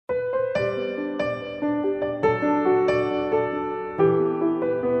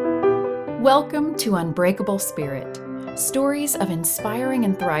Welcome to Unbreakable Spirit, Stories of Inspiring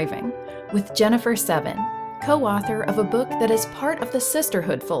and Thriving, with Jennifer Seven, co-author of a book that is part of the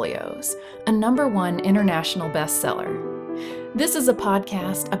Sisterhood Folios, a #1 international bestseller. This is a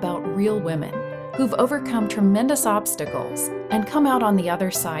podcast about real women who've overcome tremendous obstacles and come out on the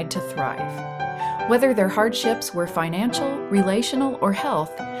other side to thrive. Whether their hardships were financial, relational, or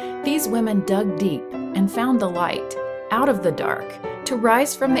health, these women dug deep and found the light out of the dark to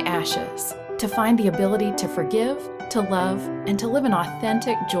rise from the ashes, to find the ability to forgive, to love, and to live an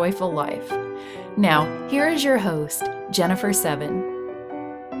authentic, joyful life. Now, here is your host, Jennifer Seven.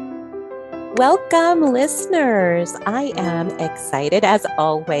 Welcome, listeners. I am excited, as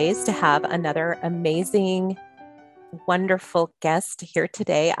always, to have another amazing, wonderful guest here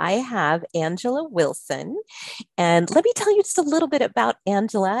today. I have Angela Wilson. And let me tell you just a little bit about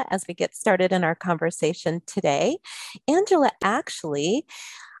Angela as we get started in our conversation today. Angela actually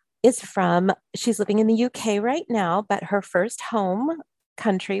she's living in the UK right now, but her first home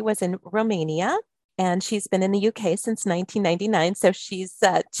country was in Romania. And she's been in the UK since 1999. So she's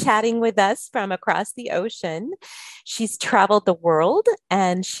chatting with us from across the ocean. She's traveled the world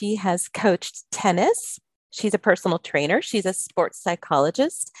and she has coached tennis. She's a personal trainer. She's a sports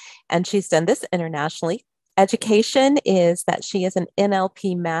psychologist, and she's done this internationally. Education is that she is an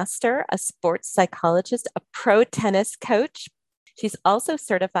NLP master, a sports psychologist, a pro tennis coach. She's also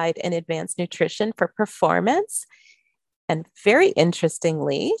certified in advanced nutrition for performance. And very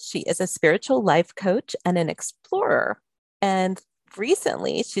interestingly, she is a spiritual life coach and an explorer. And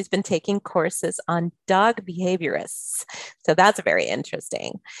recently, she's been taking courses on dog behaviorists. So that's very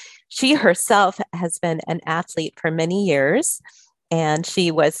interesting. She herself has been an athlete for many years, and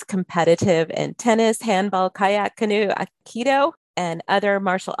she was competitive in tennis, handball, kayak, canoe, aikido, and other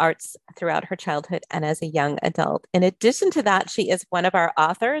martial arts throughout her childhood and as a young adult. In addition to that, she is one of our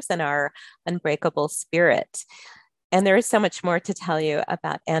authors in our Unbreakable Spirit. And there is so much more to tell you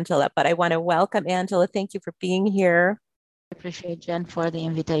about Angela, but I want to welcome Angela. Thank you for being here. I appreciate Jen for the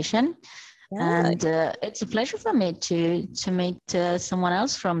invitation. Yeah. And it's a pleasure for me to meet someone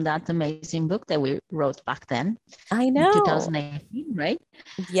else from that amazing book that we wrote back then. I know. In 2018, right?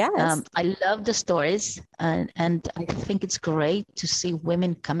 Yes. I love the stories, and I think it's great to see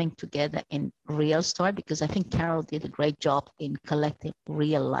women coming together in real story, because I think Carol did a great job in collecting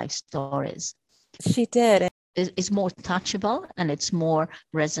real life stories. She did. It's more touchable and it's more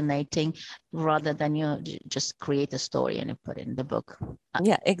resonating rather than you just create a story and you put it in the book.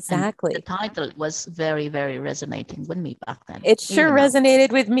 Yeah, exactly. And the title was very, very resonating with me back then. It sure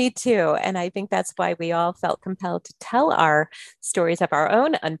resonated with me too. And I think that's why we all felt compelled to tell our stories of our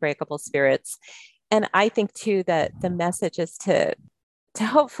own unbreakable spirits. And I think too that the message is to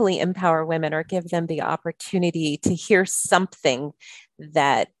hopefully empower women or give them the opportunity to hear something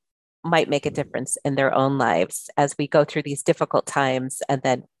that might make a difference in their own lives as we go through these difficult times. And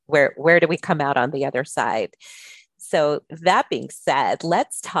then where do we come out on the other side? So that being said,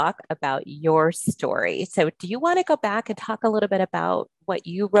 let's talk about your story. So do you want to go back and talk a little bit about what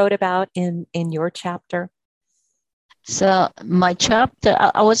you wrote about in your chapter? So my chapter,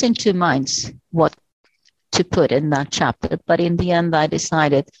 I was in two minds what to put in that chapter, but in the end, I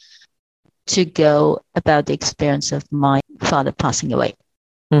decided to go about the experience of my father passing away.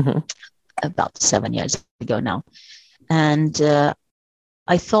 Mm-hmm. About 7 years ago now. And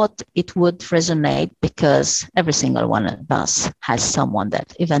I thought it would resonate because every single one of us has someone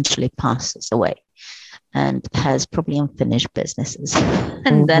that eventually passes away and has probably unfinished businesses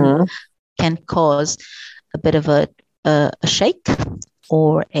and then can cause a bit of a shake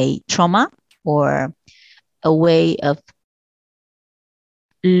or a trauma or a way of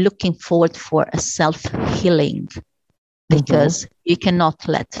looking forward for a self-healing, because you cannot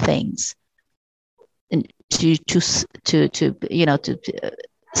let things to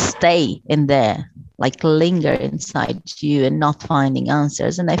stay in there, like linger inside you and not finding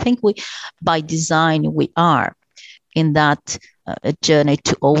answers. And I think by design, we are in that journey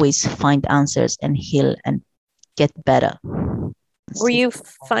to always find answers and heal and get better. Were you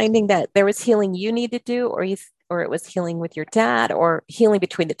finding that there was healing you need to do, or it was healing with your dad, or healing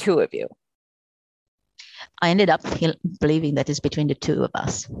between the two of you? I ended up believing that it's between the two of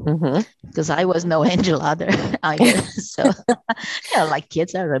us, because I was no angel either. So, like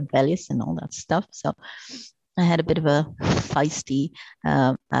kids are rebellious and all that stuff. So I had a bit of a feisty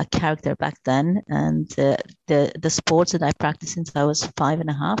character back then. And the sports that I practiced since I was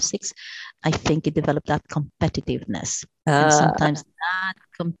 5.5, 6, I think it developed that competitiveness. And sometimes that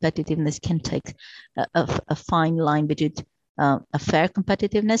competitiveness can take a fine line between a fair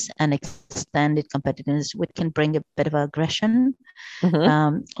competitiveness and extended competitiveness, which can bring a bit of aggression.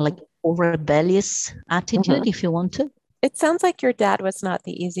 Like or rebellious attitude, if you want to. It sounds like your dad was not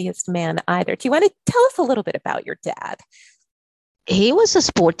the easiest man either. Do you want to tell us a little bit about your dad? He was a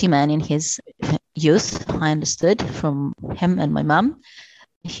sporty man in his youth, I understood from him and my mom.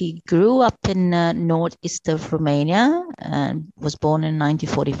 He grew up in northeast of Romania and was born in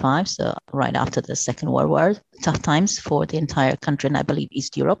 1945, so right after the Second World War. Tough times for the entire country, and I believe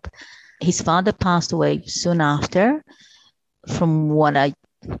East Europe. His father passed away soon after, from what I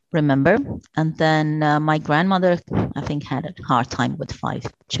remember. And then my grandmother, I think, had a hard time with 5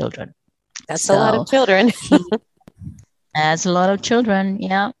 children. That's a lot of children. He has a lot of children,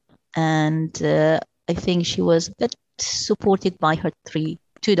 yeah. And I think she was a bit supported by her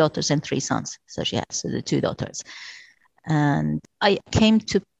 2 daughters and 3 sons. So she has the 2 daughters. And I came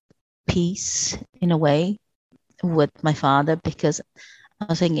to peace in a way with my father, because I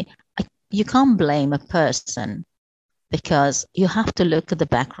was thinking, you can't blame a person, because you have to look at the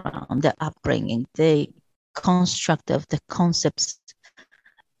background, the upbringing, the construct of the concepts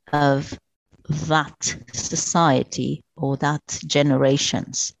of that society or that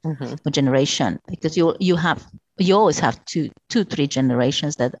generation, because you always have 2-3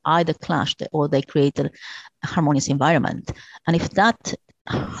 generations that either clashed or they created a harmonious environment. And if that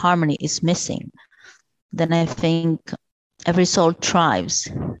harmony is missing, then I think every soul thrives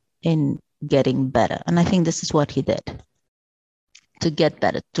in getting better. And I think this is what he did, to get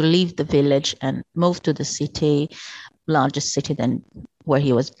better, to leave the village and move to the city, largest city than where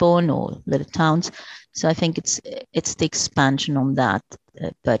he was born, or little towns. So I think it's the expansion on that.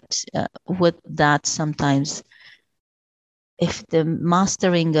 But with that, sometimes if the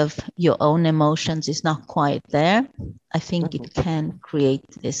mastering of your own emotions is not quite there, I think it can create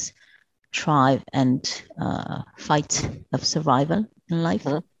this drive and fight of survival in life.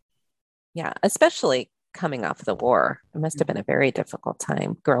 Yeah, especially coming off the war. It must have been a very difficult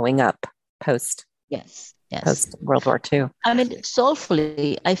time growing up post World War II. I mean,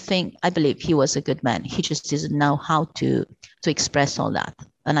 soulfully, I believe he was a good man. He just doesn't know how to express all that.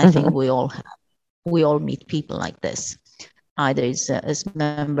 And I think we all meet people like this, either as a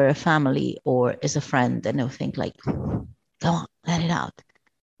member of family or as a friend, and they'll think like, come on, let it out.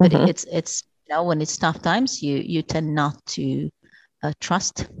 But it's when it's tough times, you tend not to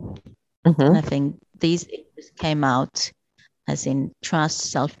trust. And I think these came out as in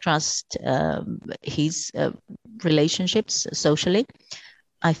trust, self-trust, his relationships socially.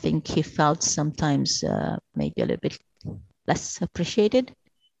 I think he felt sometimes maybe a little bit less appreciated,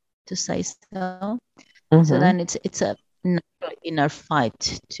 to say so. So then it's a inner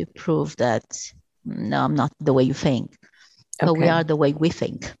fight to prove that, no, I'm not the way you think, but we are the way we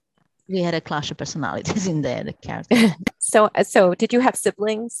think. We had a clash of personalities in there, the character. So did you have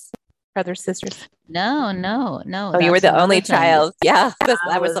siblings? Brothers, sisters? No. Oh, you were the only child. Yeah,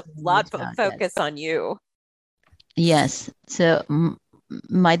 that was a lot of focus on you. Yes. So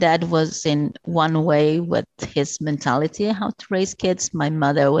my dad was in one way with his mentality, how to raise kids. My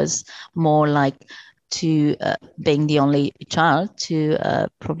mother was more like to being the only child, to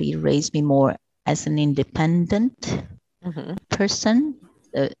probably raise me more as an independent person.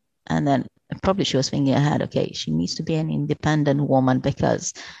 And then probably she was thinking ahead, okay, she needs to be an independent woman,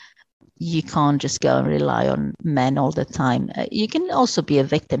 because you can't just go and rely on men all the time. You can also be a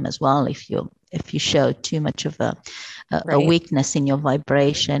victim as well if you show too much of a weakness in your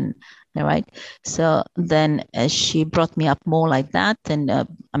vibration, right? So then she brought me up more like that. And I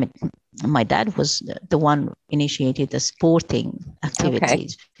mean, my dad was the one initiated the sporting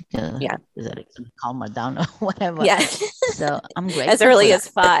activities. That it can calm her down or whatever. Yeah. So I'm grateful. As early as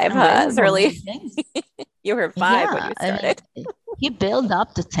 5, As early. You were 5 when you started. I mean, he built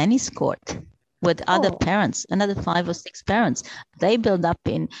up the tennis court with other parents, another 5 or 6 parents. They built up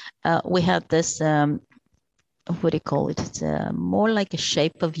in, we had this, what do you call it? It's more like a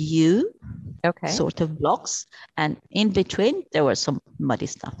shape of U, sort of blocks. And in between, there was some muddy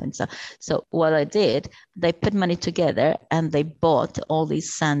stuff. And so what I did, they put money together and they bought all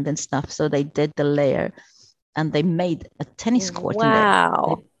these sand and stuff. So they did the layer and they made a tennis court.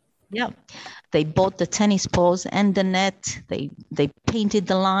 Wow. They bought the tennis balls and the net. They painted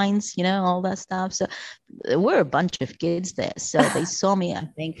the lines, all that stuff. So there were a bunch of kids there. So they saw me, I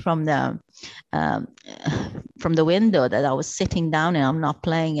think, from the window, that I was sitting down and I'm not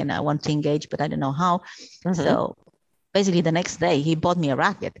playing and I want to engage, but I don't know how. So basically the next day he bought me a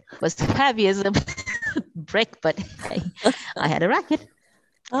racket. It was heavy as a brick, but I had a racket.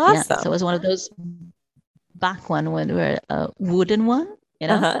 Awesome. So it was one of those back when we were a wooden one. you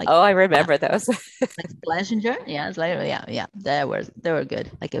know, Uh-huh. like, Oh, I remember those. like Schlesinger. Yeah, it's like, yeah. They were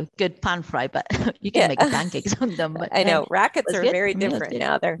good. Like a good pan fry, but you can Yeah. make pancakes on them. But I know hey, it rackets was are good. very For me, it was different good.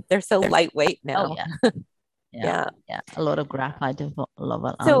 now. They're so lightweight Oh now. yeah, yeah, Yeah. yeah. A lot of graphite, a lot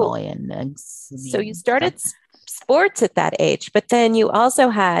of So alloy, and so you chromium stuff. started sports at that age, but then you also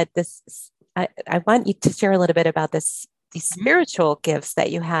had this. I want you to share a little bit about this these Mhm. spiritual gifts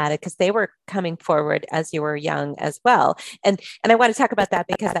that you had because they were coming forward as you were young as well. And I want to talk about that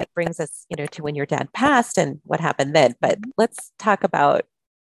because that brings us, to when your dad passed and what happened then. But Mhm. let's talk about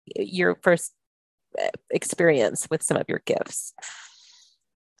your first experience with some of your gifts.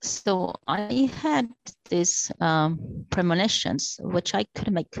 So I had these premonitions, which I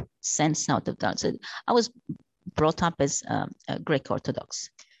couldn't make sense out of that. So I was brought up as Greek Orthodox.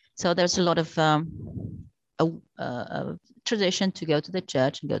 So there's a lot of tradition to go to the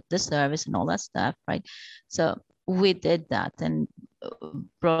church and go to the service and all that stuff, right? So we did that and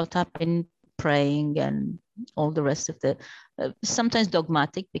brought up in praying and all the rest of the sometimes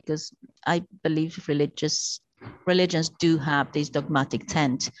dogmatic, because I believe religions do have this dogmatic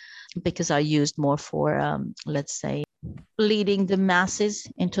tent because are used more for let's say leading the masses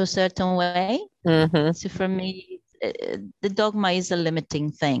into a certain way. Mm-hmm. So for me, the dogma is a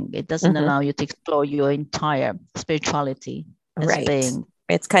limiting thing. It doesn't Mm-hmm. allow you to explore your entire spirituality as a Right. being.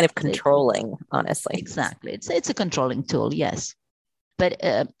 It's kind of controlling, honestly. Exactly. It's a controlling tool, yes. But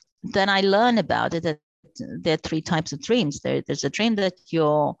then I learn about it that there are three types of dreams. There's a dream that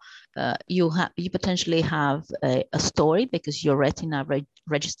you potentially have a story because your retina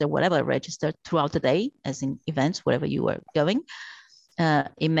register throughout the day, as in events wherever you are going.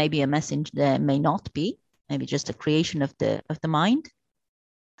 It may be a message, there may not be, maybe just a creation of the mind.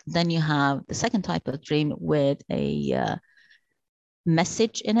 Then you have the second type of dream with a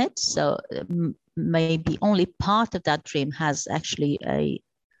message in it. So maybe only part of that dream has actually a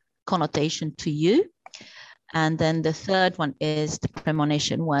connotation to you. And then the third one is the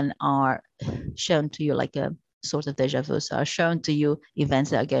premonition, when are shown to you like a sort of deja vu, so are shown to you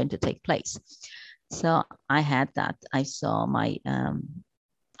events that are going to take place. So I had that. I saw my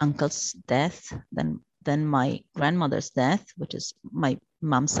uncle's death, then my grandmother's death, which is my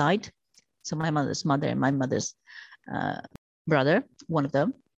mom's side. So my mother's mother and my mother's brother, one of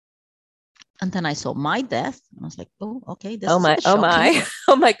them. And then I saw my death. And I was like, oh, okay, this is a bit shocking.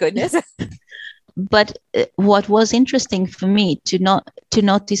 Oh my goodness. But what was interesting for me to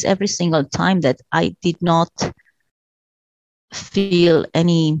notice every single time that I did not feel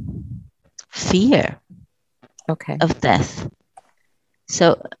any fear of death.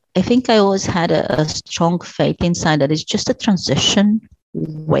 So I think I always had a strong faith inside that it's just a transition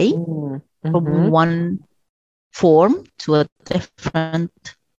way from one form to a different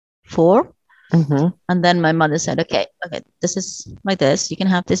form. And then my mother said, okay, this is like this. You can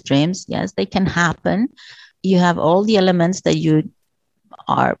have these dreams. Yes, they can happen. You have all the elements that you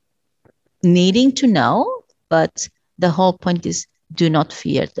are needing to know, but the whole point is do not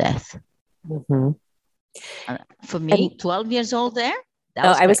fear death. For me, 12 years old there.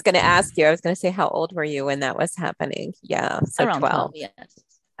 I was going to ask you, I was going to say, how old were you when that was happening? Yeah. So around 12. Yes.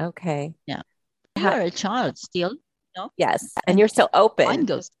 Okay. Yeah. You're a child still. Yes. And you're still open. Mind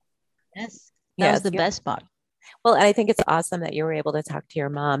goes. Yes. That was the best part. Well, and I think it's awesome that you were able to talk to your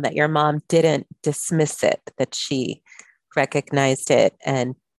mom, that your mom didn't dismiss it, that she recognized it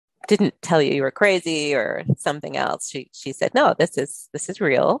and didn't tell you were crazy or something else. She said, no, this is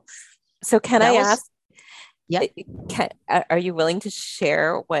real. So can I ask, are you willing to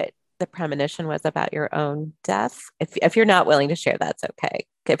share what the premonition was about your own death? If you're not willing to share, that's okay,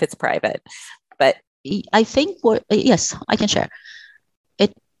 if it's private. But I think, yes, I can share.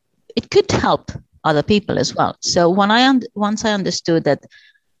 It could help other people as well. So once I understood that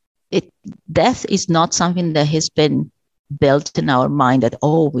death is not something that has been built in our mind, that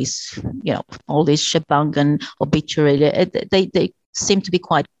always, all these Shabangan obituary, they seem to be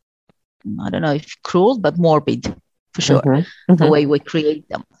quite, I don't know if cruel, but morbid for sure, the way we create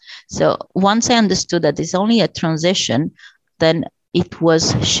them. So once I understood that it's only a transition, then it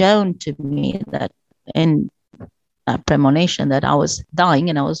was shown to me that in a premonition that I was dying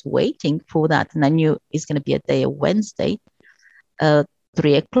and I was waiting for that. And I knew it's going to be a day of Wednesday,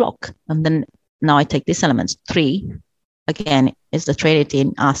 3:00. And then now I take these elements. 3, again, is the Trinity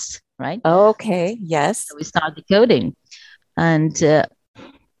in us, right? Okay, yes. So we start decoding. And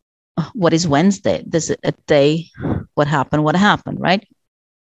what is Wednesday? There's a day, what happened, right?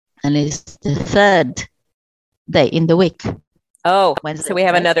 And it's the 3rd day in the week. Oh, Wednesday, so we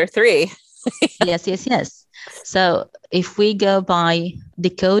have another 3. Yes. So if we go by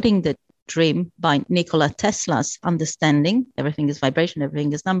decoding the Dream by Nikola Tesla's understanding. Everything is vibration,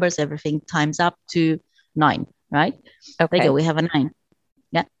 everything is numbers, everything times up to 9, right? Okay. There you go, we have a 9.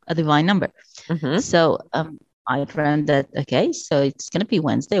 Yeah, a divine number. Mm-hmm. So I dreamt that, okay, so it's going to be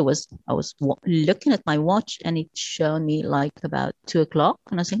Wednesday. I was looking at my watch and it showed me like about 2:00.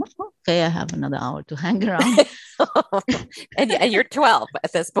 And I was like, oh, okay, I have another hour to hang around. and you're 12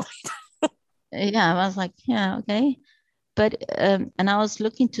 at this point. Yeah, I was like, yeah, okay. But, and I was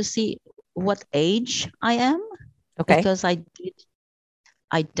looking to see what age I am. Okay. Because I did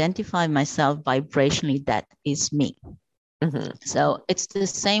identify myself vibrationally, that is me. Mm-hmm. So it's the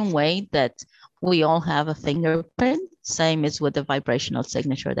same way that we all have a fingerprint, same as with the vibrational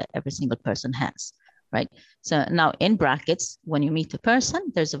signature that every single person has, right? So now in brackets, when you meet a person,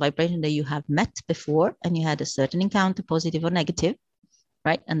 there's a vibration that you have met before and you had a certain encounter, positive or negative,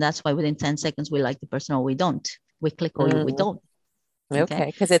 right? And that's why within 10 seconds, we like the person or we don't. We click or we don't. Okay,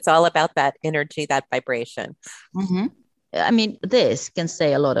 because it's all about that energy, that vibration. Mm-hmm. I mean, this can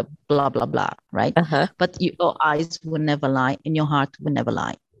say a lot of blah, blah, blah, right? Uh-huh. But your eyes will never lie and your heart will never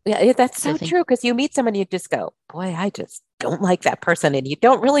lie. Yeah, that's so true. Because you meet someone, you just go, boy, I just don't like that person. And you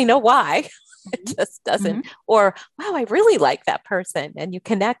don't really know why. It just doesn't. Mm-hmm. Or, wow, I really like that person. And you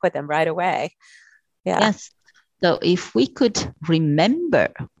connect with them right away. Yeah. Yes. So if we could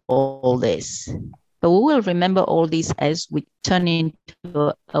remember all this, but we will remember all this as we turn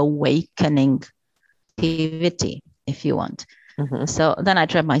into awakening activity, if you want. Mm-hmm. So then I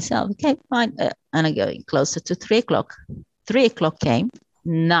tried myself, okay, fine. And I go closer to 3:00. 3:00 came,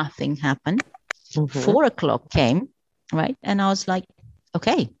 nothing happened. Mm-hmm. 4:00 came, right? And I was like,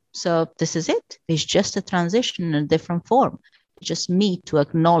 okay, so this is it. It's just a transition in a different form. Just me to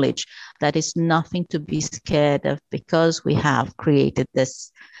acknowledge that it's nothing to be scared of because we have created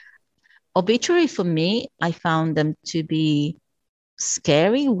this. Obituary for me, I found them to be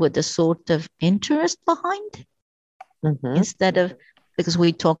scary with a sort of interest behind. Mm-hmm. Instead of, because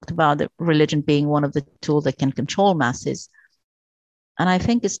we talked about the religion being one of the tools that can control masses. And I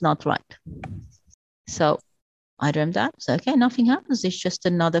think it's not right. So I dreamed that. So, okay, nothing happens. It's just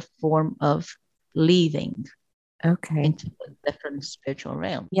another form of leaving into a different spiritual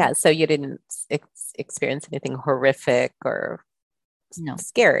realm. Yeah. So you didn't experience anything horrific or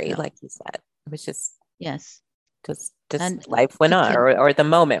scary, like you said. It was just, just and life went on, or the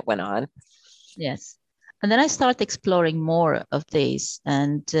moment went on. Yes. And then I started exploring more of these,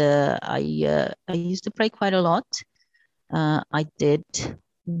 and I used to pray quite a lot. I did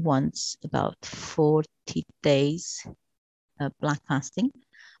once about 40 days black fasting,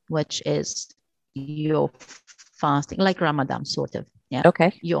 which is your fasting, like Ramadan, sort of. Yeah.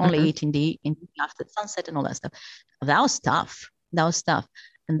 Okay. You only eat in the after sunset and all that stuff. That was tough.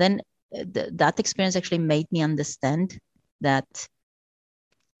 And then that experience actually made me understand that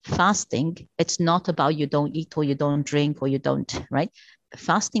fasting, it's not about you don't eat or you don't drink or you don't, right?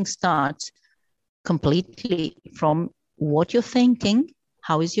 Fasting starts completely from what you're thinking.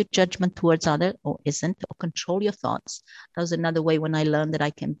 How is your judgment towards others or isn't, or control your thoughts. That was another way when I learned that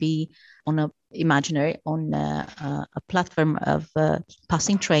I can be on a platform of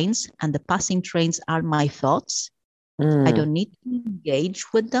passing trains, and the passing trains are my thoughts. I don't need to engage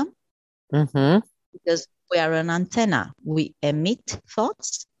with them because we are an antenna. We emit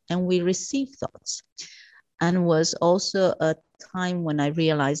thoughts and we receive thoughts. And was also a time when I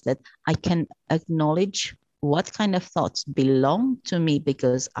realized that I can acknowledge what kind of thoughts belong to me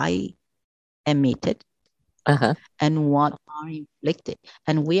because I emitted and what are inflicted.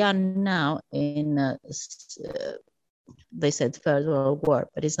 And we are now in they said third world war,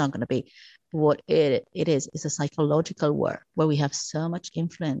 but it's not going to be. What it is a psychological war where we have so much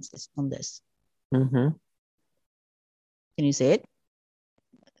influences on this. Can you see it?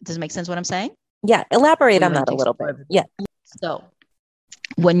 Does it make sense what I'm saying? Yeah, elaborate on that a little bit. Yeah. So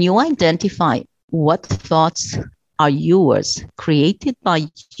when you identify what thoughts are yours, created by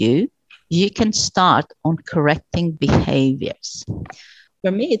you, you can start on correcting behaviors.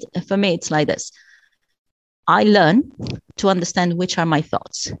 For me, it's like this. I learn to understand which are my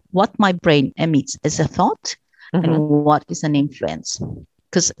thoughts, what my brain emits as a thought, and what is an influence.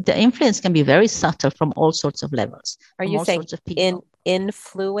 Because the influence can be very subtle from all sorts of levels. Are you saying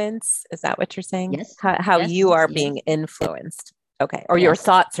influence? Is that what you're saying? Yes. How you are being influenced. Okay. Or your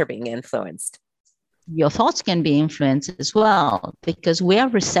thoughts are being influenced. Your thoughts can be influenced as well, because we are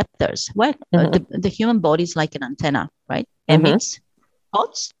receptors. The human body is like an antenna, right? Emits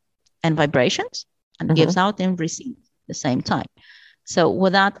thoughts and vibrations and gives out and receives at the same time. So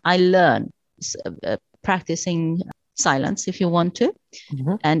with that, I learn practicing silence if you want to,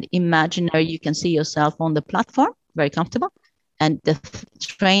 and imaginary, you can see yourself on the platform, very comfortable, And the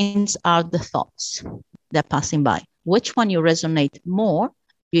trains are the thoughts that are passing by. Which one you resonate more,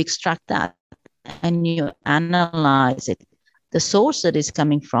 you extract that and you analyze it. The source that is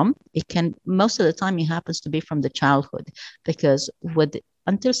coming from, it can, most of the time it happens to be from the childhood, because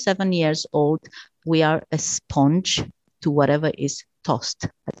until 7 years old, we are a sponge to whatever is tossed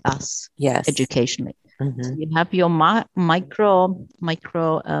at us educationally. Mm-hmm. So you have your micro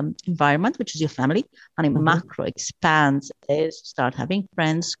environment, which is your family, and it macro expands as you start having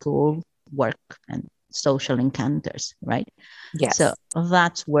friends, school, work, and social encounters, right? Yes. So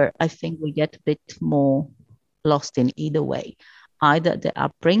that's where I think we get a bit more lost in either way, either the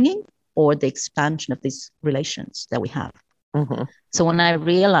upbringing or the expansion of these relations that we have. Mm-hmm. So when I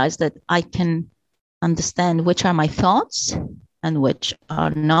realized that I can understand which are my thoughts and which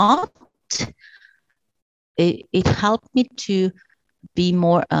are not, it helped me to be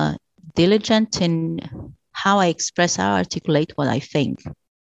more diligent in how I express, how I articulate what I think.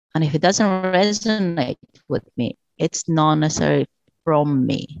 And if it doesn't resonate with me, it's not necessarily from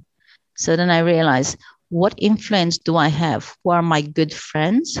me. So then I realized, what influence do I have? Who are my good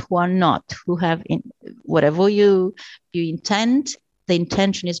friends? Who are not? Who have, whatever you intend, the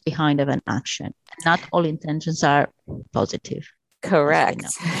intention is behind of an action. Not all intentions are positive. Correct.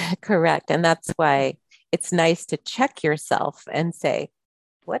 Correct. And that's why it's nice to check yourself and say,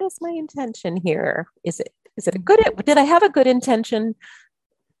 what is my intention here? Is it a good, did I have a good intention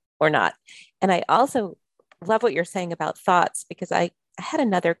or not? And I also love what you're saying about thoughts, because I had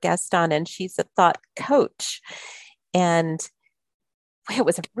another guest on and she's a thought coach. And it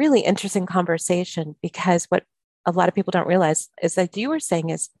was a really interesting conversation, because what a lot of people don't realize is that you were saying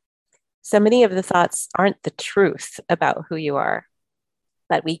is so many of the thoughts aren't the truth about who you are.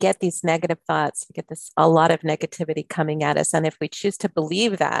 But we get these negative thoughts, we get a lot of negativity coming at us. And if we choose to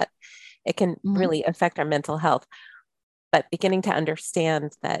believe that, it can really affect our mental health. But beginning to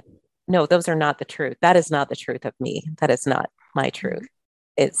understand that, no, those are not the truth. That is not the truth of me. That is not my truth.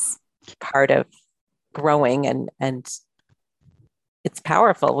 It's part of growing, and it's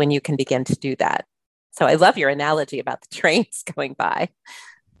powerful when you can begin to do that. So I love your analogy about the trains going by.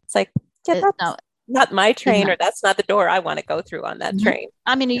 It's like, that's not my train, or that's not the door I want to go through on that train.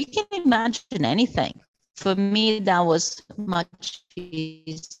 I mean, you can imagine anything. For me, that was much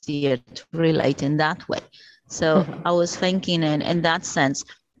easier to relate in that way. So I was thinking in that sense,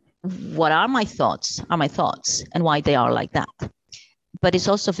 what are my thoughts? Are my thoughts, and why they are like that. But it's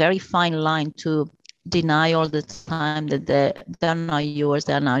also a very fine line to deny all the time that they're not yours,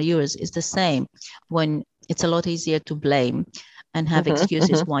 they're not yours. It's the same when it's a lot easier to blame and have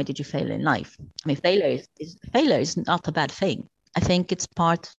excuses. Why did you fail in life? I mean, failure is not a bad thing. I think it's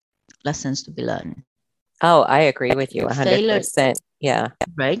part lessons to be learned. Oh, I agree with you 100%. Yeah.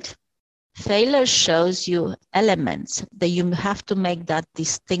 Right. Failure shows you elements that you have to make that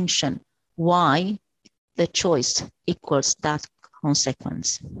distinction. Why the choice equals that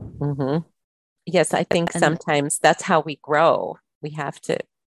consequence. Yes, I think sometimes that's how we grow. We have to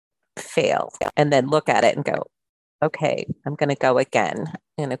fail and then look at it and go, okay, I'm going to go again. I'm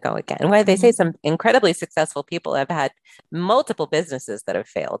going to go again. Why they say some incredibly successful people have had multiple businesses that have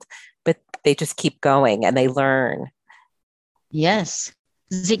failed, but they just keep going and they learn. Yes.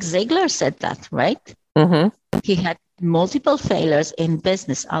 Zig Ziglar said that, right? He had multiple failures in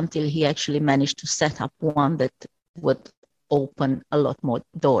business until he actually managed to set up one that would open a lot more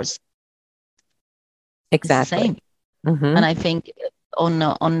doors. Exactly. And I think on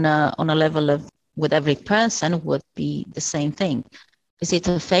a level of with every person would be the same thing. Is it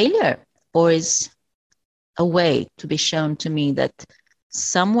a failure, or is a way to be shown to me that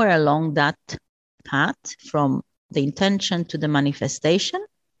somewhere along that path, from the intention to the manifestation,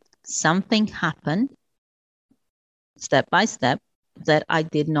 something happened step by step that I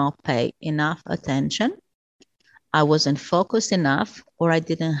did not pay enough attention, I wasn't focused enough, or I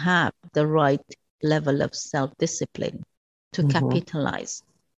didn't have the right level of self-discipline to capitalize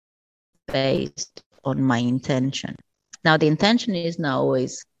based on my intention. Now, the intention is not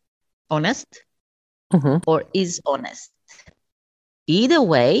always honest or is honest. Either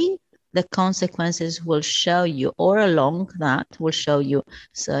way, the consequences will show you, or along that will show you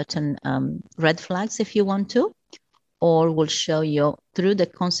certain red flags if you want to, or will show you through the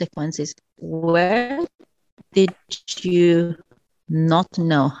consequences where did you not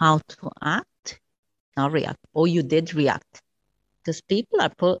know how to act, not react, or you did react. Because people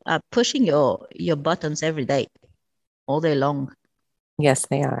are pushing your buttons every day, all day long. Yes,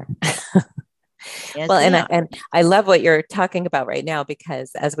 they are. Yes, well, and I love what you're talking about right now,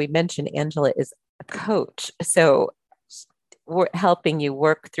 because as we mentioned, Angela is a coach. So helping you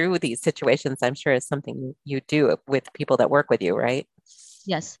work through these situations, I'm sure is something you do with people that work with you, right?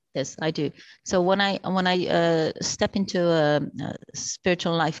 Yes, I do. So when I step into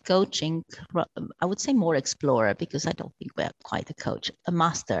spiritual life coaching, I would say more explorer, because I don't think we're quite a coach, a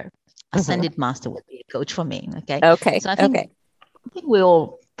master, ascended master would be a coach for me. Okay. Okay. So I think we're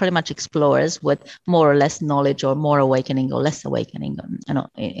all pretty much explorers with more or less knowledge, or more awakening or less awakening,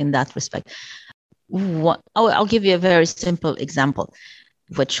 in that respect. I'll give you a very simple example,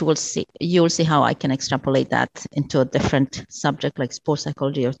 which you'll see how I can extrapolate that into a different subject like sports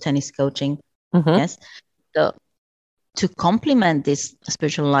psychology or tennis coaching. Yes. So to complement this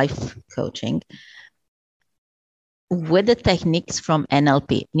spiritual life coaching with the techniques from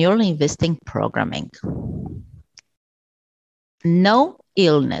NLP, neuro linguistic programming, no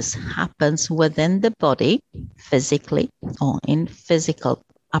illness happens within the body physically or in physical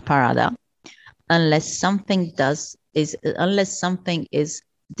apparatus unless something is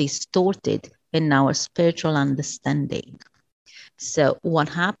distorted in our spiritual understanding. So what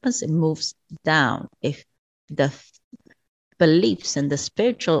happens, it moves down. If the beliefs and the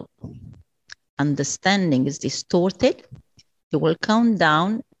spiritual understanding is distorted, it will come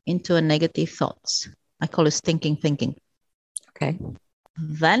down into a negative thoughts. I call it stinking thinking. Okay.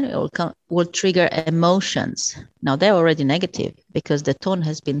 Then it will trigger emotions. Now they're already negative because the tone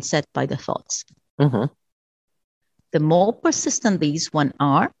has been set by the thoughts. The more persistent these one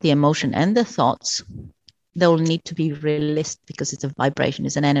are, the emotion and the thoughts, they'll need to be released because it's a vibration,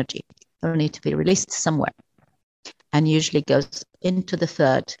 it's an energy. They'll need to be released somewhere, and usually goes into the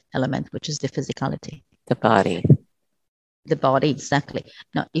third element, which is the physicality. The body. The body, exactly.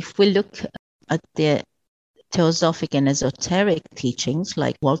 Now, if we look at the theosophic and esoteric teachings,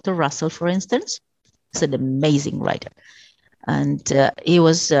 like Walter Russell, for instance, is an amazing writer. And he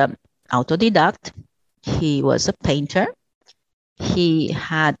was autodidact. He was a painter. He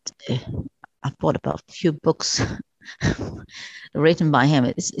had, I bought about a few books written by him.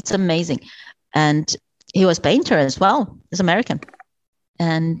 It's amazing. And he was a painter as well. He's American.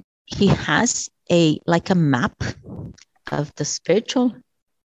 And he has a map of the spiritual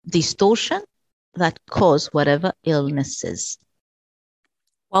distortion that cause whatever illnesses.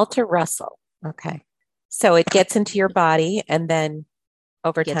 Walter Russell. Okay. So it gets into your body, and then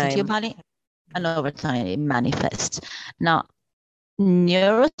over time. Into your body, and over time it manifests. Now,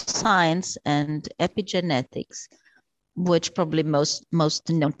 neuroscience and epigenetics, which probably most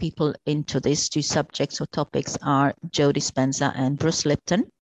known people into these two subjects or topics are Joe Dispenza and Bruce Lipton.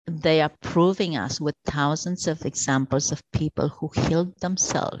 They are proving us with thousands of examples of people who healed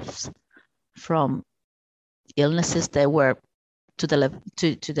themselves from illnesses that were to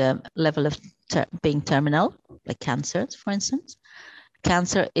the level of being terminal, like cancers, for instance.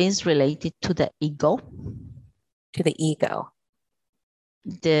 Cancer is related to the ego. To the ego.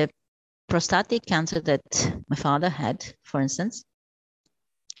 The prostatic cancer that my father had, for instance,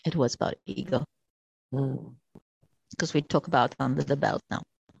 it was about ego. Because we talk about under the belt now.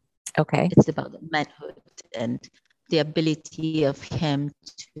 Okay. It's about manhood and the ability of him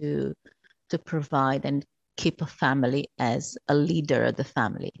to provide and keep a family as a leader of the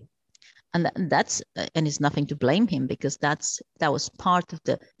family. And that's it's nothing to blame him, because that was part of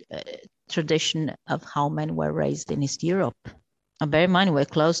the tradition of how men were raised in East Europe. And bear in mind, we're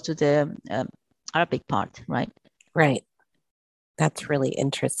close to the Arabic part, right? Right. That's really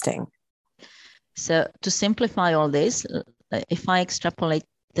interesting. So to simplify all this, if I extrapolate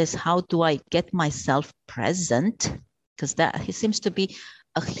this, how do I get myself present? Because that seems to be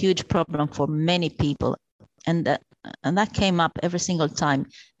a huge problem for many people. And that came up every single time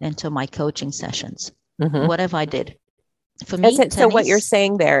into my coaching sessions, whatever I did. For me, so what you're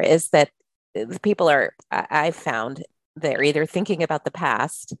saying there is that the people are, I've found, they're either thinking about the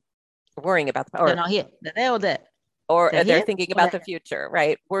past, worrying about the, or they're not here, they're there, or they're thinking about the future,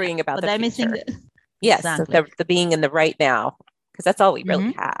 right? Worrying about the future. Missing yes, exactly. So the being in the right now, because that's all we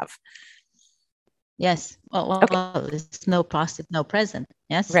really have. Yes. Well, it's no past, no present.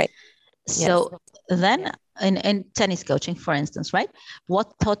 Yes. Right. So then in tennis coaching, for instance, right?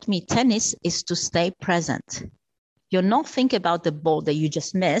 What taught me tennis is to stay present. You're not thinking about the ball that you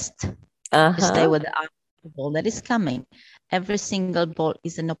just missed. You stay with the ball that is coming. Every single ball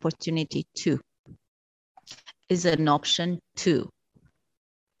is an opportunity to, is an option to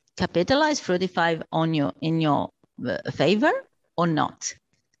capitalize 35 in your favor or not.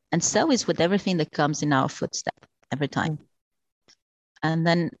 And so is with everything that comes in our footstep every time. And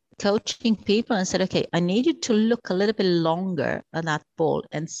then coaching people and said, okay, I need you to look a little bit longer at that ball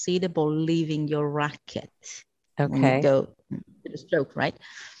and see the ball leaving your racket. Okay. When you go to the stroke, right?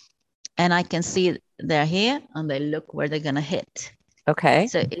 And I can see they're here and they look where they're going to hit. Okay.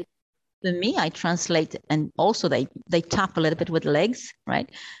 So for me, I translate, and also they tap a little bit with legs, right?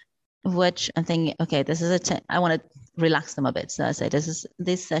 Which I'm thinking, okay, this is I want to relax them a bit. So I say,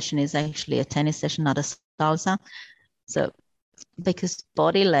 this session is actually a tennis session, not a salsa. So because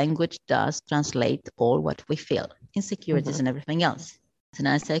body language does translate all what we feel, insecurities and everything else. So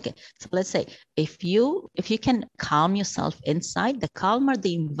now I say, okay, so let's say if you can calm yourself inside, the calmer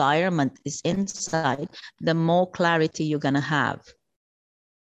the environment is inside, the more clarity you're going to have,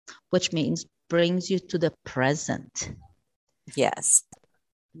 which means brings you to the present. Yes.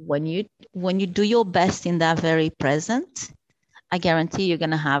 When you do your best in that very present, I guarantee you're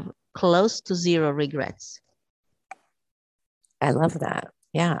going to have close to zero regrets. I love that.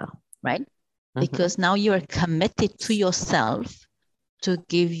 Yeah. Right? Because now you are committed to yourself to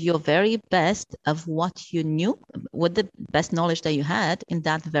give your very best of what you knew, with the best knowledge that you had in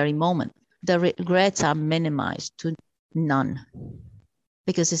that very moment. The regrets are minimized to none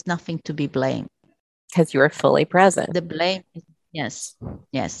because there's nothing to be blamed. Because you are fully present. The blame, yes.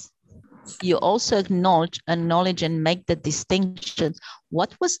 You also acknowledge and make the distinction.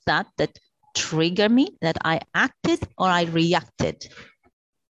 What was that triggered me, that I acted or I reacted?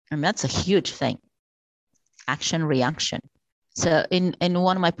 And that's a huge thing. Action, reaction. So in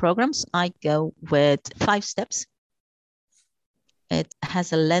one of my programs, I go with 5 steps. It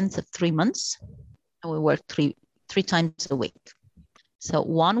has a length of 3 months, and we work three times a week. So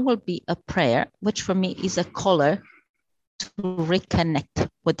one will be a prayer, which for me is a color to reconnect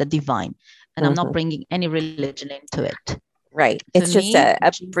with the divine. And I'm not bringing any religion into it. Right. For it's just me,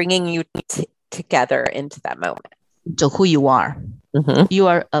 a bringing you together into that moment. To who you are. You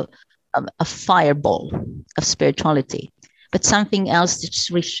are a fireball of spirituality, but something else that just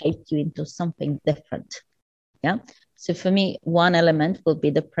reshaped you into something different. Yeah. So for me, one element will be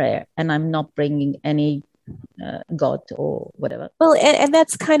the prayer, and I'm not bringing any God or whatever. Well, and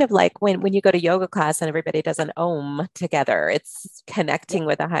that's kind of like when you go to yoga class and everybody does an om together. It's connecting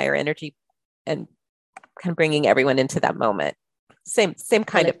with a higher energy and kind of bringing everyone into that moment. Same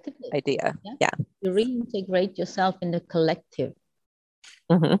kind of idea. Yeah. You reintegrate yourself in the collective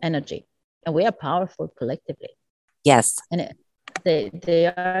energy, and we are powerful collectively. Yes. And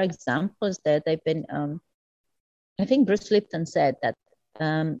there are examples that they've been. I think Bruce Lipton said that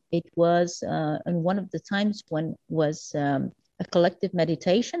it was in one of the times when was a collective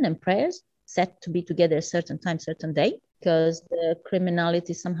meditation and prayers set to be together a certain time, certain day, because the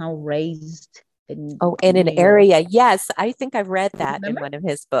criminality somehow raised. In an area. Yes, I think I've read that in one of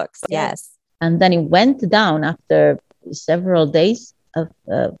his books. Yes. And then it went down after several days of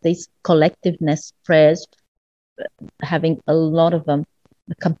these collectiveness prayers, having a lot of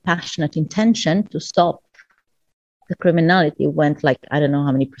compassionate intention to stop the criminality, went like, I don't know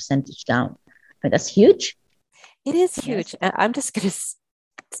how many percentage down. But that's huge. It is huge. Yes. I'm just going to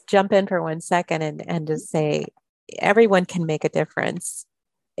jump in for 1 second and just say everyone can make a difference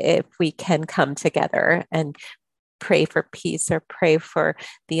if we can come together and pray for peace or pray for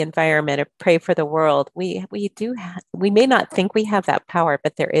the environment or pray for the world. We may not think we have that power,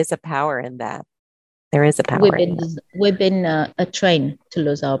 but there is a power in that. There is a power. We've been trained to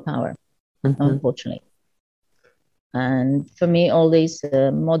lose our power, unfortunately. And for me, all these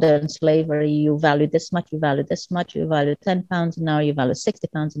modern slavery, you value this much, you value this much, you value 10 pounds an hour, you value 60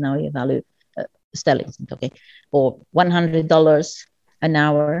 pounds an hour, you value sterling, okay, or $100 an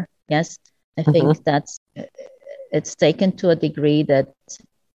hour. Yes, I think that's it's taken to a degree that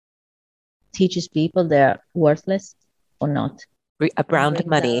teaches people they're worthless or not. Around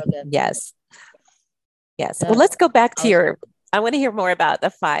money. Yes. Well, let's go back to I want to hear more about the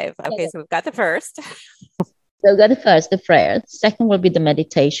 5. Okay, so we've got the first. So we've got the prayer. The second will be the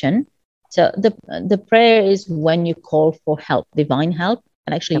meditation. So the prayer is when you call for help, divine help,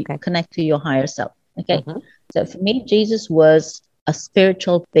 and actually connect to your higher self. Okay. So for me, Jesus was a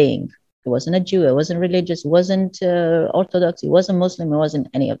spiritual being. He wasn't a Jew. He wasn't religious. He wasn't Orthodox. He wasn't Muslim. He wasn't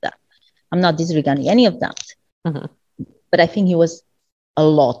any of that. I'm not disregarding any of that. But I think he was a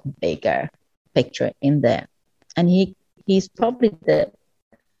lot bigger picture in there. And he's probably the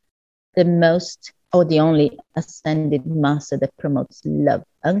most, or the only ascended master that promotes love,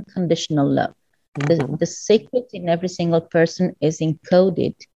 unconditional love. The secret in every single person is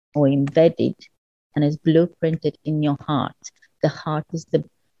encoded or embedded and is blueprinted in your heart. The heart is the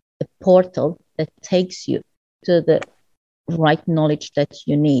portal that takes you to the right knowledge that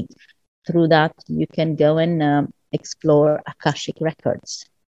you need. Through that, you can go and explore Akashic records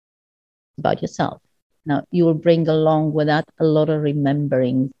about yourself. Now, you will bring along with that a lot of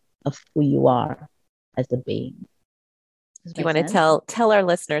remembering of who you are as a being. Do you want to tell our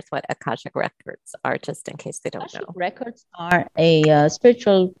listeners what Akashic records are, just in case they don't Akashic know? records are a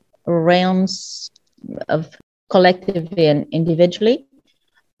spiritual realms of collectively and individually,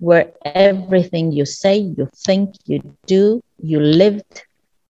 where everything you say, you think, you do, you lived,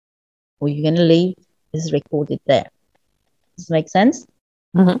 or you're going to leave is recorded there. Does it make sense?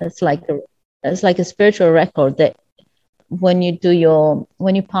 Mm-hmm. It's like a spiritual record that when you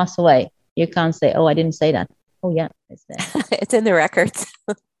pass away, you can't say, oh, I didn't say that. Oh yeah, it's there. It's in the records.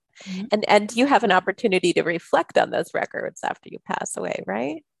 Mm-hmm. And you have an opportunity to reflect on those records after you pass away,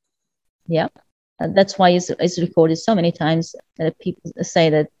 right? Yeah. And that's why it's recorded so many times that people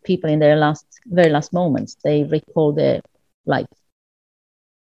say that people in their very last moments, they recall their life,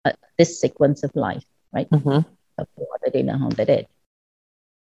 this sequence of life, right? Mm-hmm. Of what they did and how they did.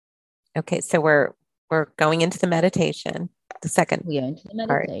 Okay, so we're going into the meditation. The second. We are into the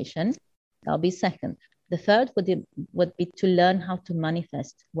meditation. That'll be second. The third would be to learn how to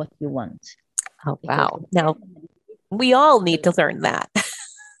manifest what you want. Oh, wow. Now, we all need to learn that.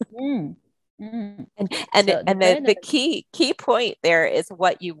 Mm. Mm. And the key point there is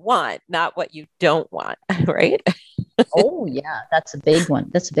what you want, not what you don't want, right? Oh, yeah, that's a big one.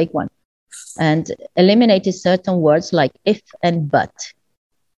 That's a big one. And eliminated certain words like if and but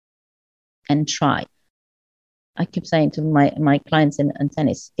and try. I keep saying to my clients in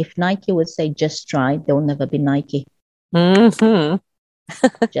tennis, if Nike would say just try, they'll never be Nike. Mm-hmm.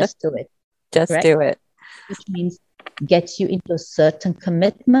 Just do it. Just do it. Which means get you into a certain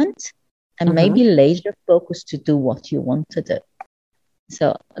commitment and mm-hmm. maybe laser focus to do what you want to do.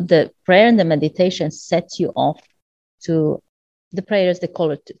 So the prayer and the meditation sets you off to, the prayer is the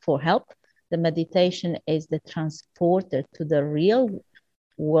call for help. The meditation is the transporter to the real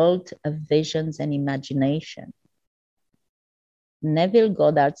world of visions and imagination. Neville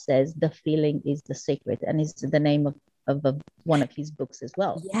Goddard says the feeling is the secret, and it's the name of one of his books as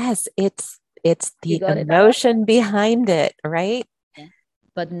well. Yes, it's the emotion behind it, right? Yeah.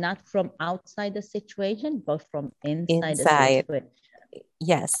 But not from outside the situation, but from inside the situation.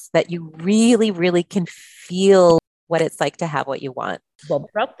 Yes, that you really, really can feel what it's like to have what you want. Bob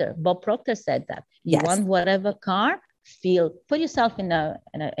Proctor said that. You want whatever car, put yourself in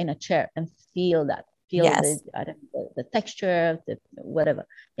a chair and feel that. Feel the texture, the whatever.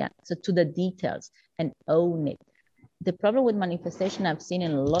 Yeah. So to the details and own it. The problem with manifestation I've seen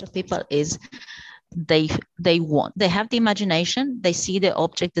in a lot of people is they have the imagination, they see the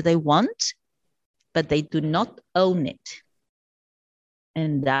object that they want, but they do not own it.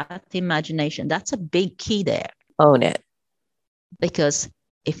 And that imagination, that's a big key there. Own it. Because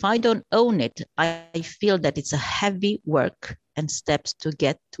if I don't own it, I feel that it's a heavy work and steps to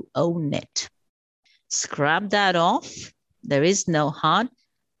get to own it. Scrap that off. There is no hard.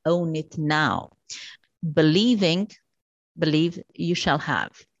 Own it now. Believe you shall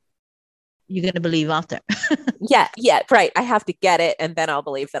have. You're going to believe after. yeah, right. I have to get it, and then I'll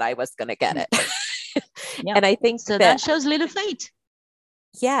believe that I was going to get it. Yep. And I think so that shows little faith.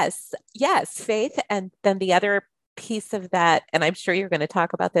 Yes, faith. And then the other piece of that, and I'm sure you're going to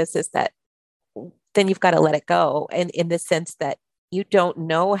talk about this, is that then you've got to let it go. And in the sense that you don't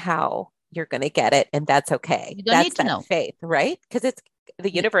know how you're going to get it, and that's okay. You don't need to know. Faith, right? Because it's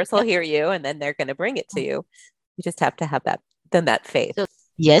the universe will hear you, and then they're going to bring it to you. You just have to have that faith. So,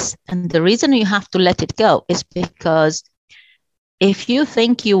 yes, and the reason you have to let it go is because if you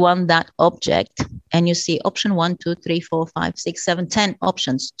think you want that object and you see option 1, 2, 3, 4, 5, 6, 7, 10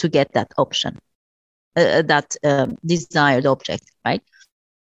 options to get that option, that desired object, right?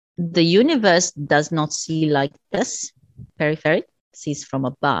 The universe does not see like this, periphery, sees from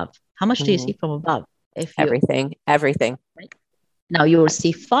above. How much do you see from above? Everything. Right? Now you will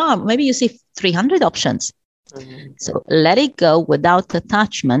see maybe you see 300 options. Mm-hmm. So let it go without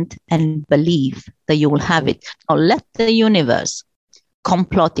attachment and believe that you will have it. Now let the universe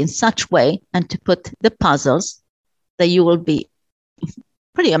complot in such way and to put the puzzles that you will be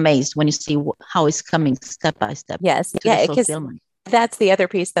pretty amazed when you see how it's coming step by step. Yes. Yeah. Because that's the other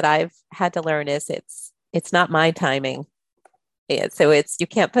piece that I've had to learn is it's not my timing. So you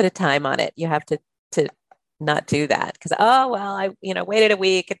can't put a time on it. You have to not do that because, I waited a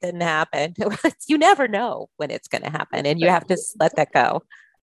week. It didn't happen. You never know when it's going to happen and you have to let that go.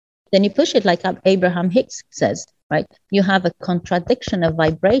 Then you push it like Abraham Hicks says, right? You have a contradiction of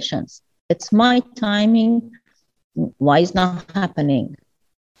vibrations. It's my timing. Why is not happening?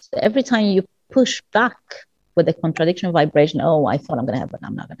 So every time you push back with a contradiction of vibration, I thought I'm going to have it.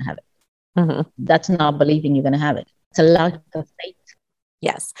 I'm not going to have it. Mm-hmm. That's not believing you're going to have it. It's a lack of faith.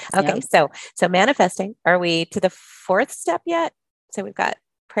 Yes. Okay. Yeah. So manifesting, are we to the fourth step yet? So we've got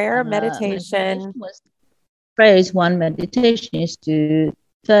prayer, meditation. prayer is one, meditation is two,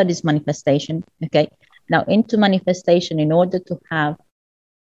 third is manifestation. Okay. Now into manifestation, in order to have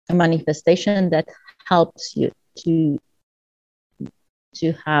a manifestation that helps you to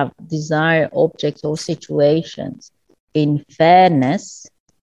have desired objects or situations in fairness,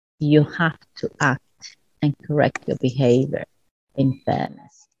 you have to act and correct your behavior in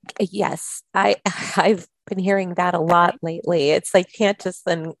fairness. Yes, I've been hearing that a lot lately. It's like you can't just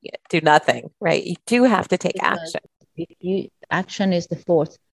then do nothing, right? You do have to take action. Action is the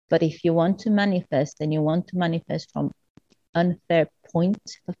fourth, but if you want to manifest and you want to manifest from unfair point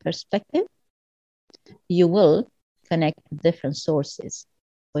of perspective, you will connect different sources,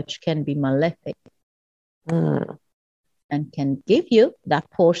 which can be malefic and can give you that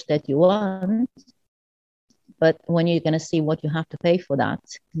Porsche that you want. But when you're going to see what you have to pay for that,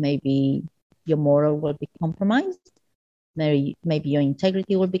 maybe your moral will be compromised. Maybe your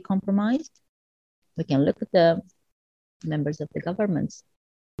integrity will be compromised. We can look at the members of the governments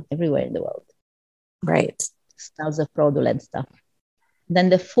everywhere in the world. Right. Styles of fraudulent stuff. Then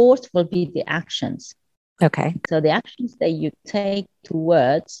the fourth will be the actions. Okay. So the actions that you take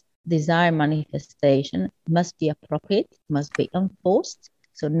towards desire manifestation must be appropriate, must be enforced.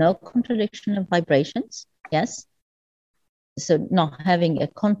 So no contradiction of vibrations. Yes. So not having a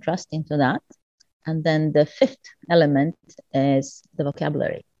contrast into that. And then the fifth element is the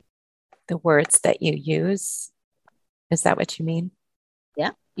vocabulary. The words that you use. Is that what you mean?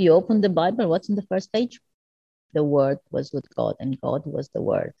 Yeah. You open the Bible. What's on the first page? The word was with God and God was the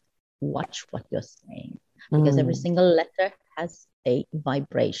word. Watch what you're saying. Because every single letter has a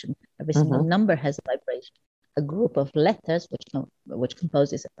vibration. Every single number has a vibration. A group of letters, which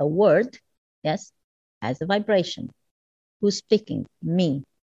composes a word, yes, has a vibration. Who's speaking? Me.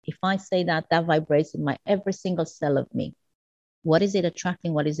 If I say that, that vibrates in my every single cell of me. What is it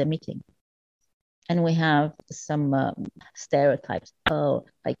attracting? What is emitting? And we have some stereotypes. Oh,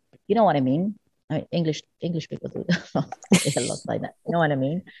 like, you know what I mean? English people do a lot like that. You know what I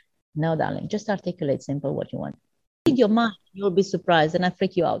mean? No, darling, just articulate simple what you want. Read your mind, you'll be surprised, and I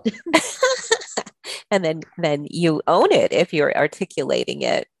freak you out. And then you own it if you're articulating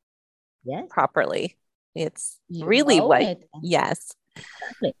it properly. It's you really what it. Yes.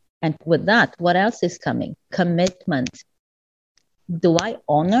 Exactly. And with that, what else is coming? Commitment. Do I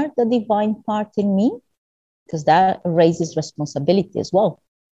honor the divine part in me? Because that raises responsibility as well.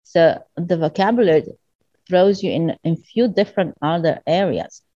 So the vocabulary throws you in few different other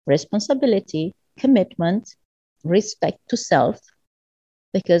areas. Responsibility, commitment, respect to self,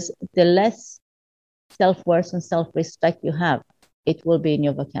 because the less self-worth and self-respect you have, it will be in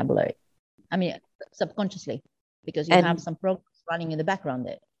your vocabulary. I mean, subconsciously, because you have some programs running in the background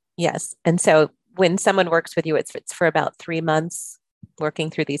there. Yes. And so when someone works with you, it's for about 3 months working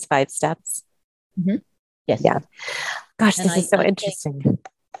through these 5 steps. Yes. Yeah. Gosh, this is so interesting.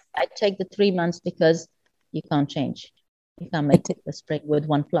 I take the 3 months because you can't change. You can't make the spring with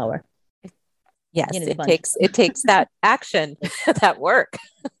one flower. Yes, it takes that action, that work.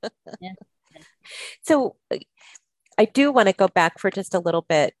 Yeah. So I do want to go back for just a little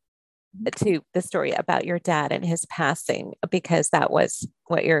bit to the story about your dad and his passing, because that was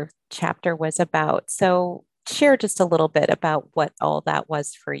what your chapter was about. So share just a little bit about what all that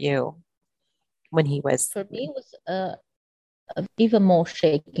was for you when he was. For me, it was even more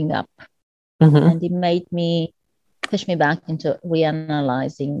shaking up. And it made me push me back into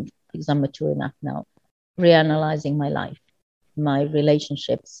reanalyzing, because I'm mature enough now, reanalyzing my life, my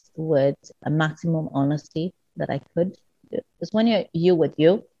relationships with a maximum honesty that I could do. Because when you're with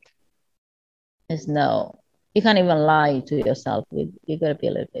you, you can't even lie to yourself. You got to be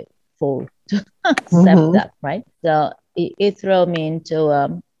a little bit full to accept that, right? So it threw me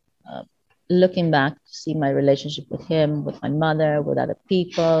into looking back to see my relationship with him, with my mother, with other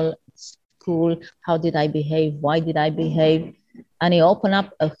people, school. How did I behave? Why did I behave? And it opened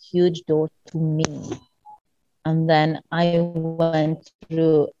up a huge door to me. And then I went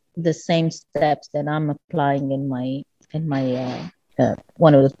through the same steps that I'm applying in my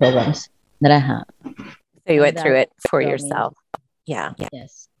one of the programs that I have. So you went through it for yourself. Yeah.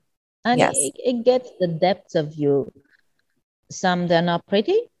 Yes. And it gets the depths of you. Some, they're not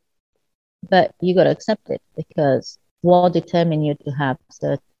pretty, but you got to accept it, because what determined you to have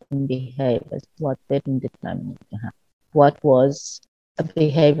certain behaviors, what didn't determine you to have. What was a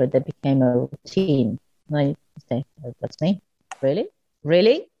behavior that became a routine. Like, say, that's me. Really?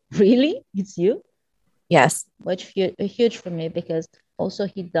 It's you? Yes. Which huge for me, because also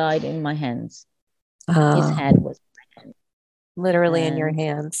he died in my hands. His head was in my hands. Literally in your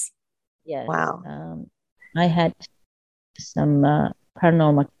hands. Yes. Wow. I had some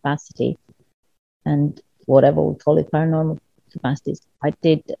paranormal capacity, and whatever we call it, paranormal capacities. I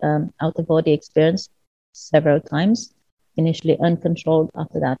did out-of-body experience several times, initially uncontrolled.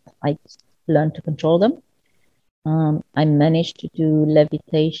 After that, I learned to control them. I managed to do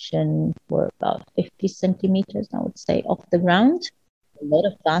levitation for about 50 centimeters, I would say, off the ground. A lot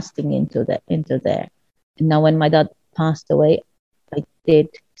of fasting into there. And now, when my dad passed away, I did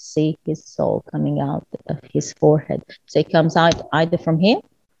see his soul coming out of his forehead. So it comes out either from here,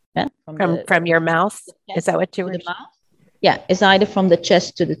 yeah, from your mouth. Is that what you were? Yeah, it's either from the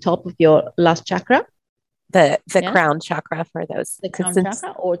chest to the top of your last chakra, the crown chakra for those. The crown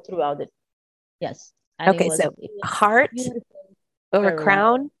chakra, or throughout it. Yes. And okay, so heart over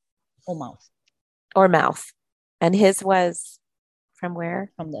crown or mouth. And his was from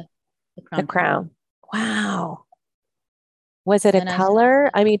where? From the crown. Wow. Was it a color?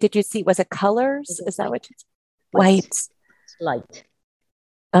 I mean, did you see, was it colors? Is that what you said? White. Light.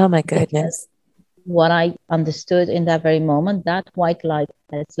 Oh my goodness. Because what I understood in that very moment, that white light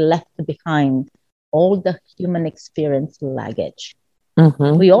has left behind all the human experience luggage.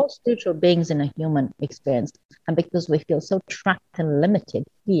 Mm-hmm. We all spiritual beings in a human experience, and because we feel so trapped and limited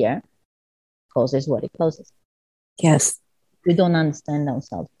here, causes what it causes. Yes, we don't understand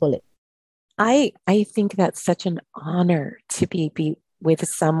ourselves fully. I think that's such an honor to be with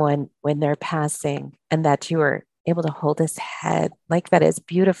someone when they're passing, and that you are able to hold his head. Like, that is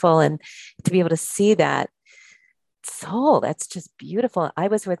beautiful, and to be able to see that soul, that's just beautiful. I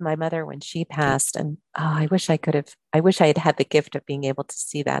was with my mother when she passed, and I wish I had had the gift of being able to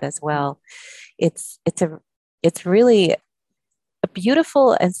see that as well. It's really a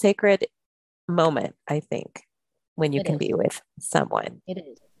beautiful and sacred moment, I think, when you can be with someone. It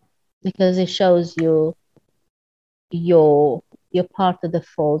is, because it shows you you're part of the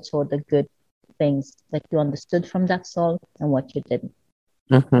faults or the good things that you understood from that soul and what you didn't.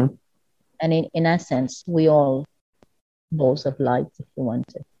 Mm-hmm. And in essence, we all balls of light, if you want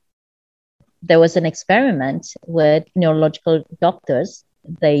to. There was an experiment with neurological doctors.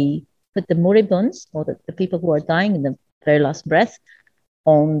 They put the moribunds, or the people who are dying in the very last breath,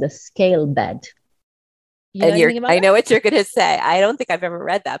 on the scale bed. I know what you're going to say. I don't think I've ever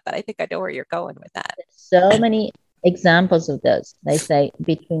read that, but I think I know where you're going with that. So many examples of those. They say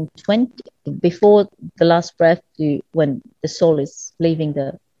between 20, before the last breath, when the soul is leaving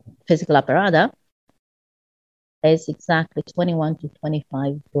the physical apparatus, is exactly 21 to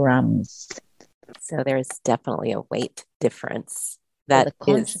 25 grams. So there is definitely a weight difference. That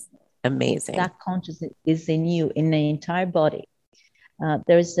is amazing. That consciousness is in you, in the entire body.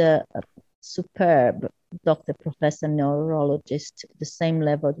 There is a superb doctor, professor, neurologist, the same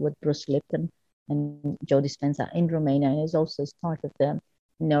level with Bruce Lipton and Joe Dispenza in Romania, and is also part of the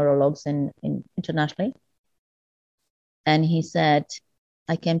neurologues internationally. And he said,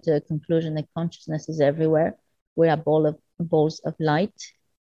 I came to a conclusion that consciousness is everywhere. We're balls of light.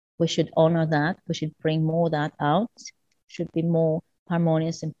 We should honor that. We should bring more of that out. Should be more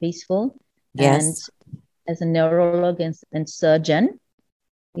harmonious and peaceful. Yes. And as a neurologist and surgeon,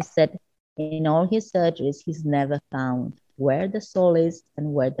 he said in all his surgeries, he's never found where the soul is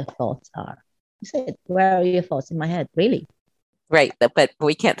and where the thoughts are. He said, where are your thoughts? In my head, really? Right, but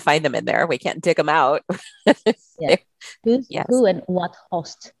we can't find them in there. We can't dig them out. Yeah. Who and what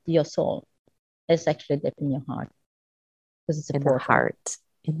hosts your soul? It's actually deep in your heart. Because it's in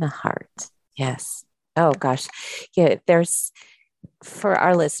the heart. Yes. Oh gosh. Yeah, there's, for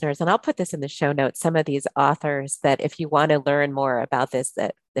our listeners, and I'll put this in the show notes, some of these authors that if you want to learn more about this,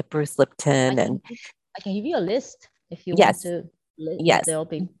 that Bruce Lipton, I can give you a list if you want to. Yes.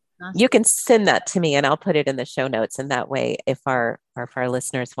 You can send that to me and I'll put it in the show notes. And that way, if our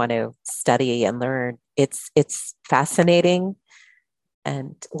listeners want to study and learn, it's fascinating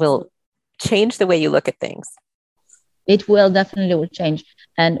and will change the way you look at things. It will definitely change,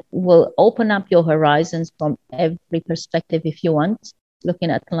 and will open up your horizons from every perspective if you want, looking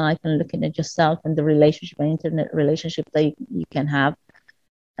at life and looking at yourself and the relationship and internet relationship that you can have.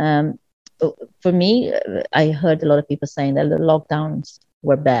 For me, I heard a lot of people saying that the lockdowns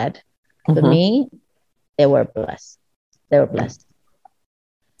were bad. For me, they were blessed.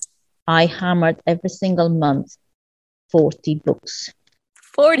 I hammered every single month 40 books.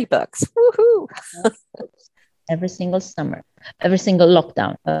 40 books. Woohoo! Every single summer, every single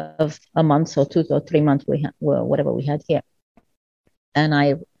lockdown of a month or 2 or 3 months whatever we had here. And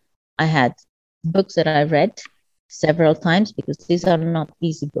I had books that I read several times, because these are not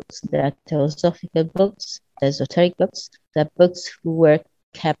easy books. They are philosophical books, esoteric books. They're books who were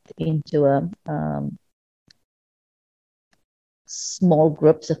kept into small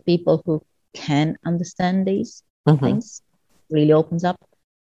groups of people who can understand these things. Really opens up.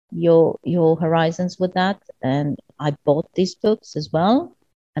 your horizons with that. And I bought these books as well,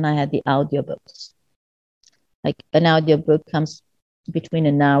 and I had the audiobooks. Like an audiobook comes between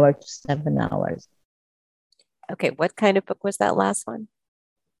an hour to 7 hours. Okay, what kind of book was that last one?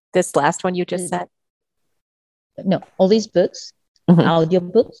 This last one you just said? No, all these books,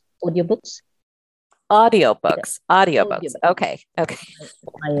 audiobooks. Audiobooks. Okay.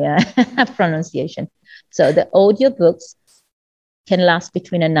 My pronunciation. So the audiobooks can last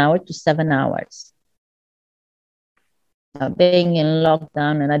between an hour to 7 hours. Being in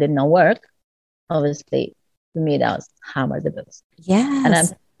lockdown and I did not work, obviously, for me, that was hammer the books. Yes. And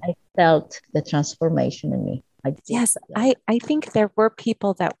I felt the transformation in me. I think there were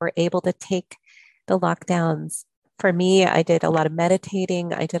people that were able to take the lockdowns. For me, I did a lot of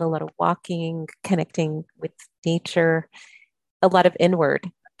meditating. I did a lot of walking, connecting with nature, a lot of inward,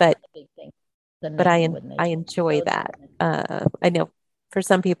 but I enjoy that. I know for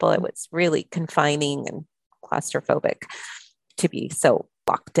some people it was really confining and claustrophobic to be so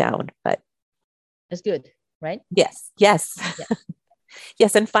locked down, but it's good, right? Yes.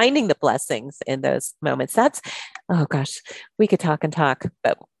 Yes, and finding the blessings in those moments. Oh gosh, we could talk and talk,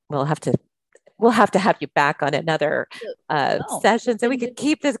 but we'll have to have you back on another session so we could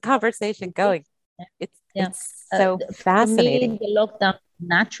keep this conversation going. It's so fascinating. For me, the lockdown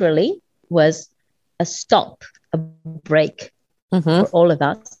naturally was a stop, a break for all of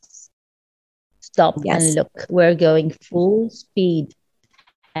us. Stop and look. We're going full speed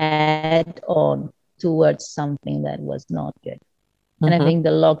head on towards something that was not good. And I think the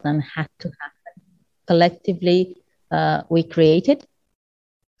lockdown had to happen. Collectively, we created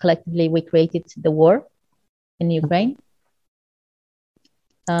the war in Ukraine.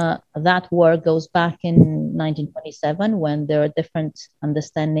 That war goes back in 1927 when there are different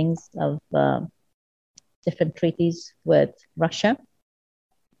understandings of different treaties with Russia.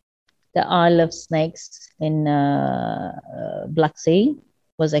 The Isle of Snakes in Black Sea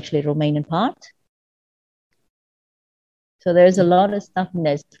was actually Romanian part. So there's a lot of stuff in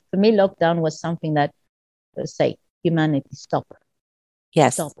this. For me, lockdown was something that, say, humanity stop.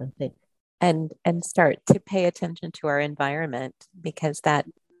 Yes. Stop and think. And start to pay attention to our environment, because that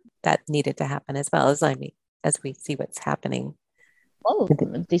needed to happen as well, as we see what's happening. Oh,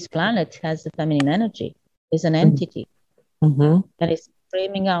 this planet has the feminine energy. It's an entity that is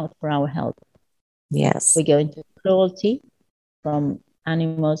screaming out for our help. Yes. We go into cruelty from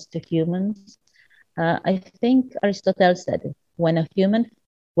animals to humans. I think Aristotle said, when a human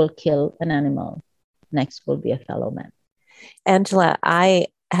will kill an animal, next will be a fellow man. Angela, I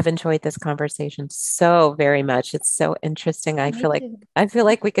have enjoyed this conversation so very much. It's so interesting. I feel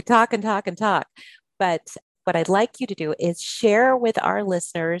like we could talk and talk and talk. But what I'd like you to do is share with our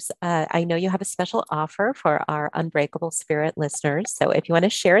listeners. I know you have a special offer for our Unbreakable Spirit listeners. So if you want to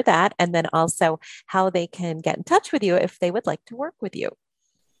share that, and then also how they can get in touch with you if they would like to work with you.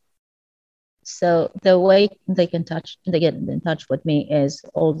 So the way they get in touch with me is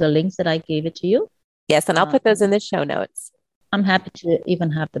all the links that I gave it to you. Yes, and I'll put those in the show notes. I'm happy to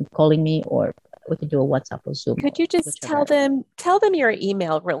even have them calling me, or we could do a WhatsApp or Zoom. Could you just tell them your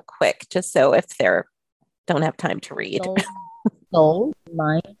email real quick, just so if they don't have time to read. Soul,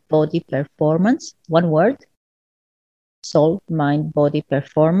 Mind, Body, Performance, one word. Soul, Mind, Body,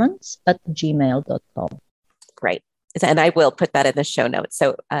 Performance @gmail.com. Great. And I will put that in the show notes.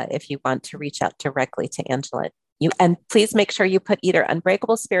 So if you want to reach out directly to Angela, and please make sure you put either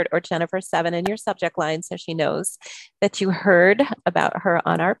Unbreakable Spirit or Jennifer 7 in your subject line, so she knows that you heard about her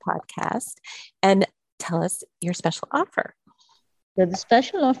on our podcast. And tell us your special offer. So the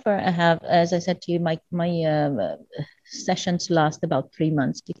special offer I have, as I said to you, my sessions last about 3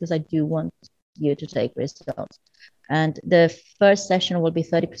 months, because I do want you to take results. And the first session will be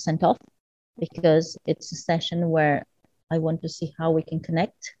 30% off, because it's a session where I want to see how we can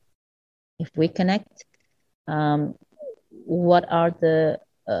connect. If we connect, what are the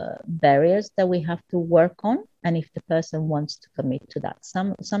barriers that we have to work on, and if the person wants to commit to that.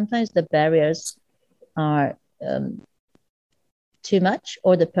 Sometimes the barriers are too much,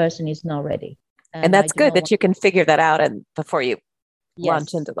 or the person is not ready. And that's good that you can figure that out and before you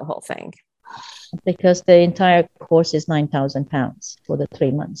launch into the whole thing. Because the entire course is £9,000 for the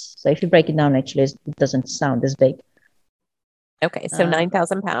 3 months. So if you break it down, actually, it doesn't sound as big. Okay, so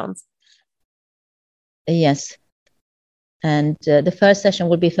 £9,000. Yes. And the first session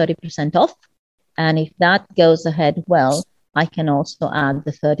will be 30% off. And if that goes ahead well, I can also add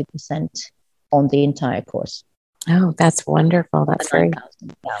the 30% on the entire course. Oh, that's wonderful. That's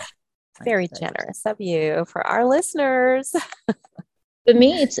very generous of you for our listeners. For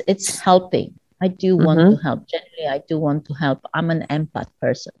me, it's helping. I do want to help. Generally, I do want to help. I'm an empath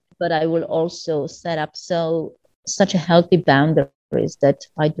person. but I will also set up such a healthy boundaries that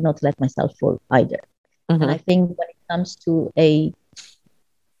I do not let myself fall either. Mm-hmm. And I think when it comes to a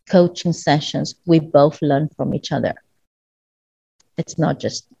coaching sessions, we both learn from each other. It's not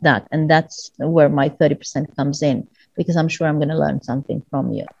just that. And that's where my 30% comes in, because I'm sure I'm going to learn something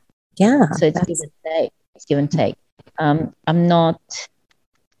from you. Yeah. So it's give and take. It's give and take. I'm not,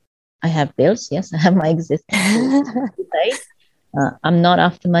 I have bills. Yes, I have my existing bills to pay. I'm not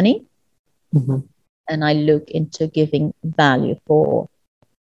after money. Mm-hmm. And I look into giving value for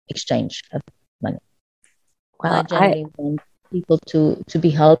exchange of money. Well, I generally want people to be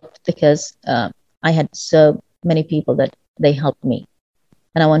helped, because I had so many people that they helped me,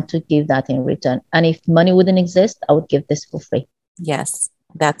 and I want to give that in return. And if money wouldn't exist, I would give this for free. Yes,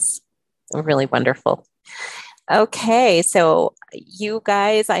 that's really wonderful. Okay, so you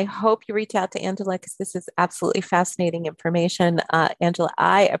guys, I hope you reach out to Angela, because this is absolutely fascinating information. Angela,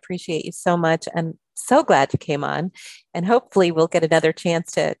 I appreciate you so much, and so glad you came on. And hopefully we'll get another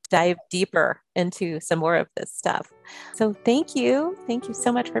chance to dive deeper into some more of this stuff. So thank you. Thank you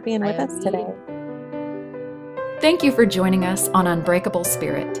so much for being with us today. Thank you for joining us on Unbreakable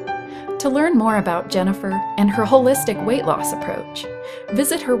Spirit. To learn more about Jennifer and her holistic weight loss approach,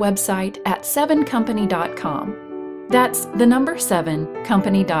 visit her website at 7company.com. That's the number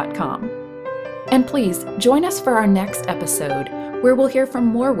 7company.com. And please join us for our next episode, where we'll hear from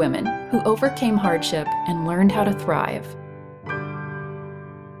more women who overcame hardship and learned how to thrive.